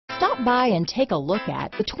Stop by and take a look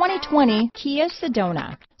at the 2020 Kia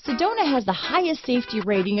Sedona. Sedona has the highest safety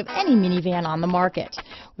rating of any minivan on the market.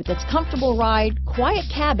 With its comfortable ride, quiet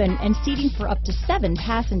cabin, and seating for up to 7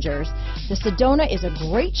 passengers, the Sedona is a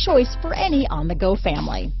great choice for any on-the-go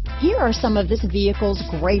family. Here are some of this vehicle's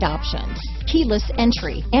great options: keyless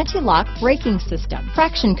entry, anti-lock braking system,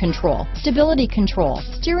 traction control, stability control,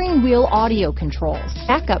 steering wheel audio controls,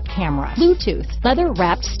 backup camera, Bluetooth,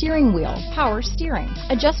 leather-wrapped steering wheel, power steering,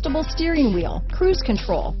 adjustable steering wheel, cruise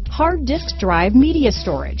control, hard disk drive media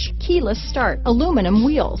storage, keyless start, aluminum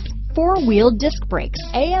wheels, 4-wheel disc brakes,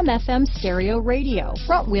 AM/FM stereo radio,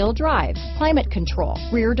 front-wheel drive, climate control,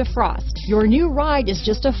 rear defrost. Your new ride is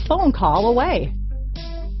just a phone call away.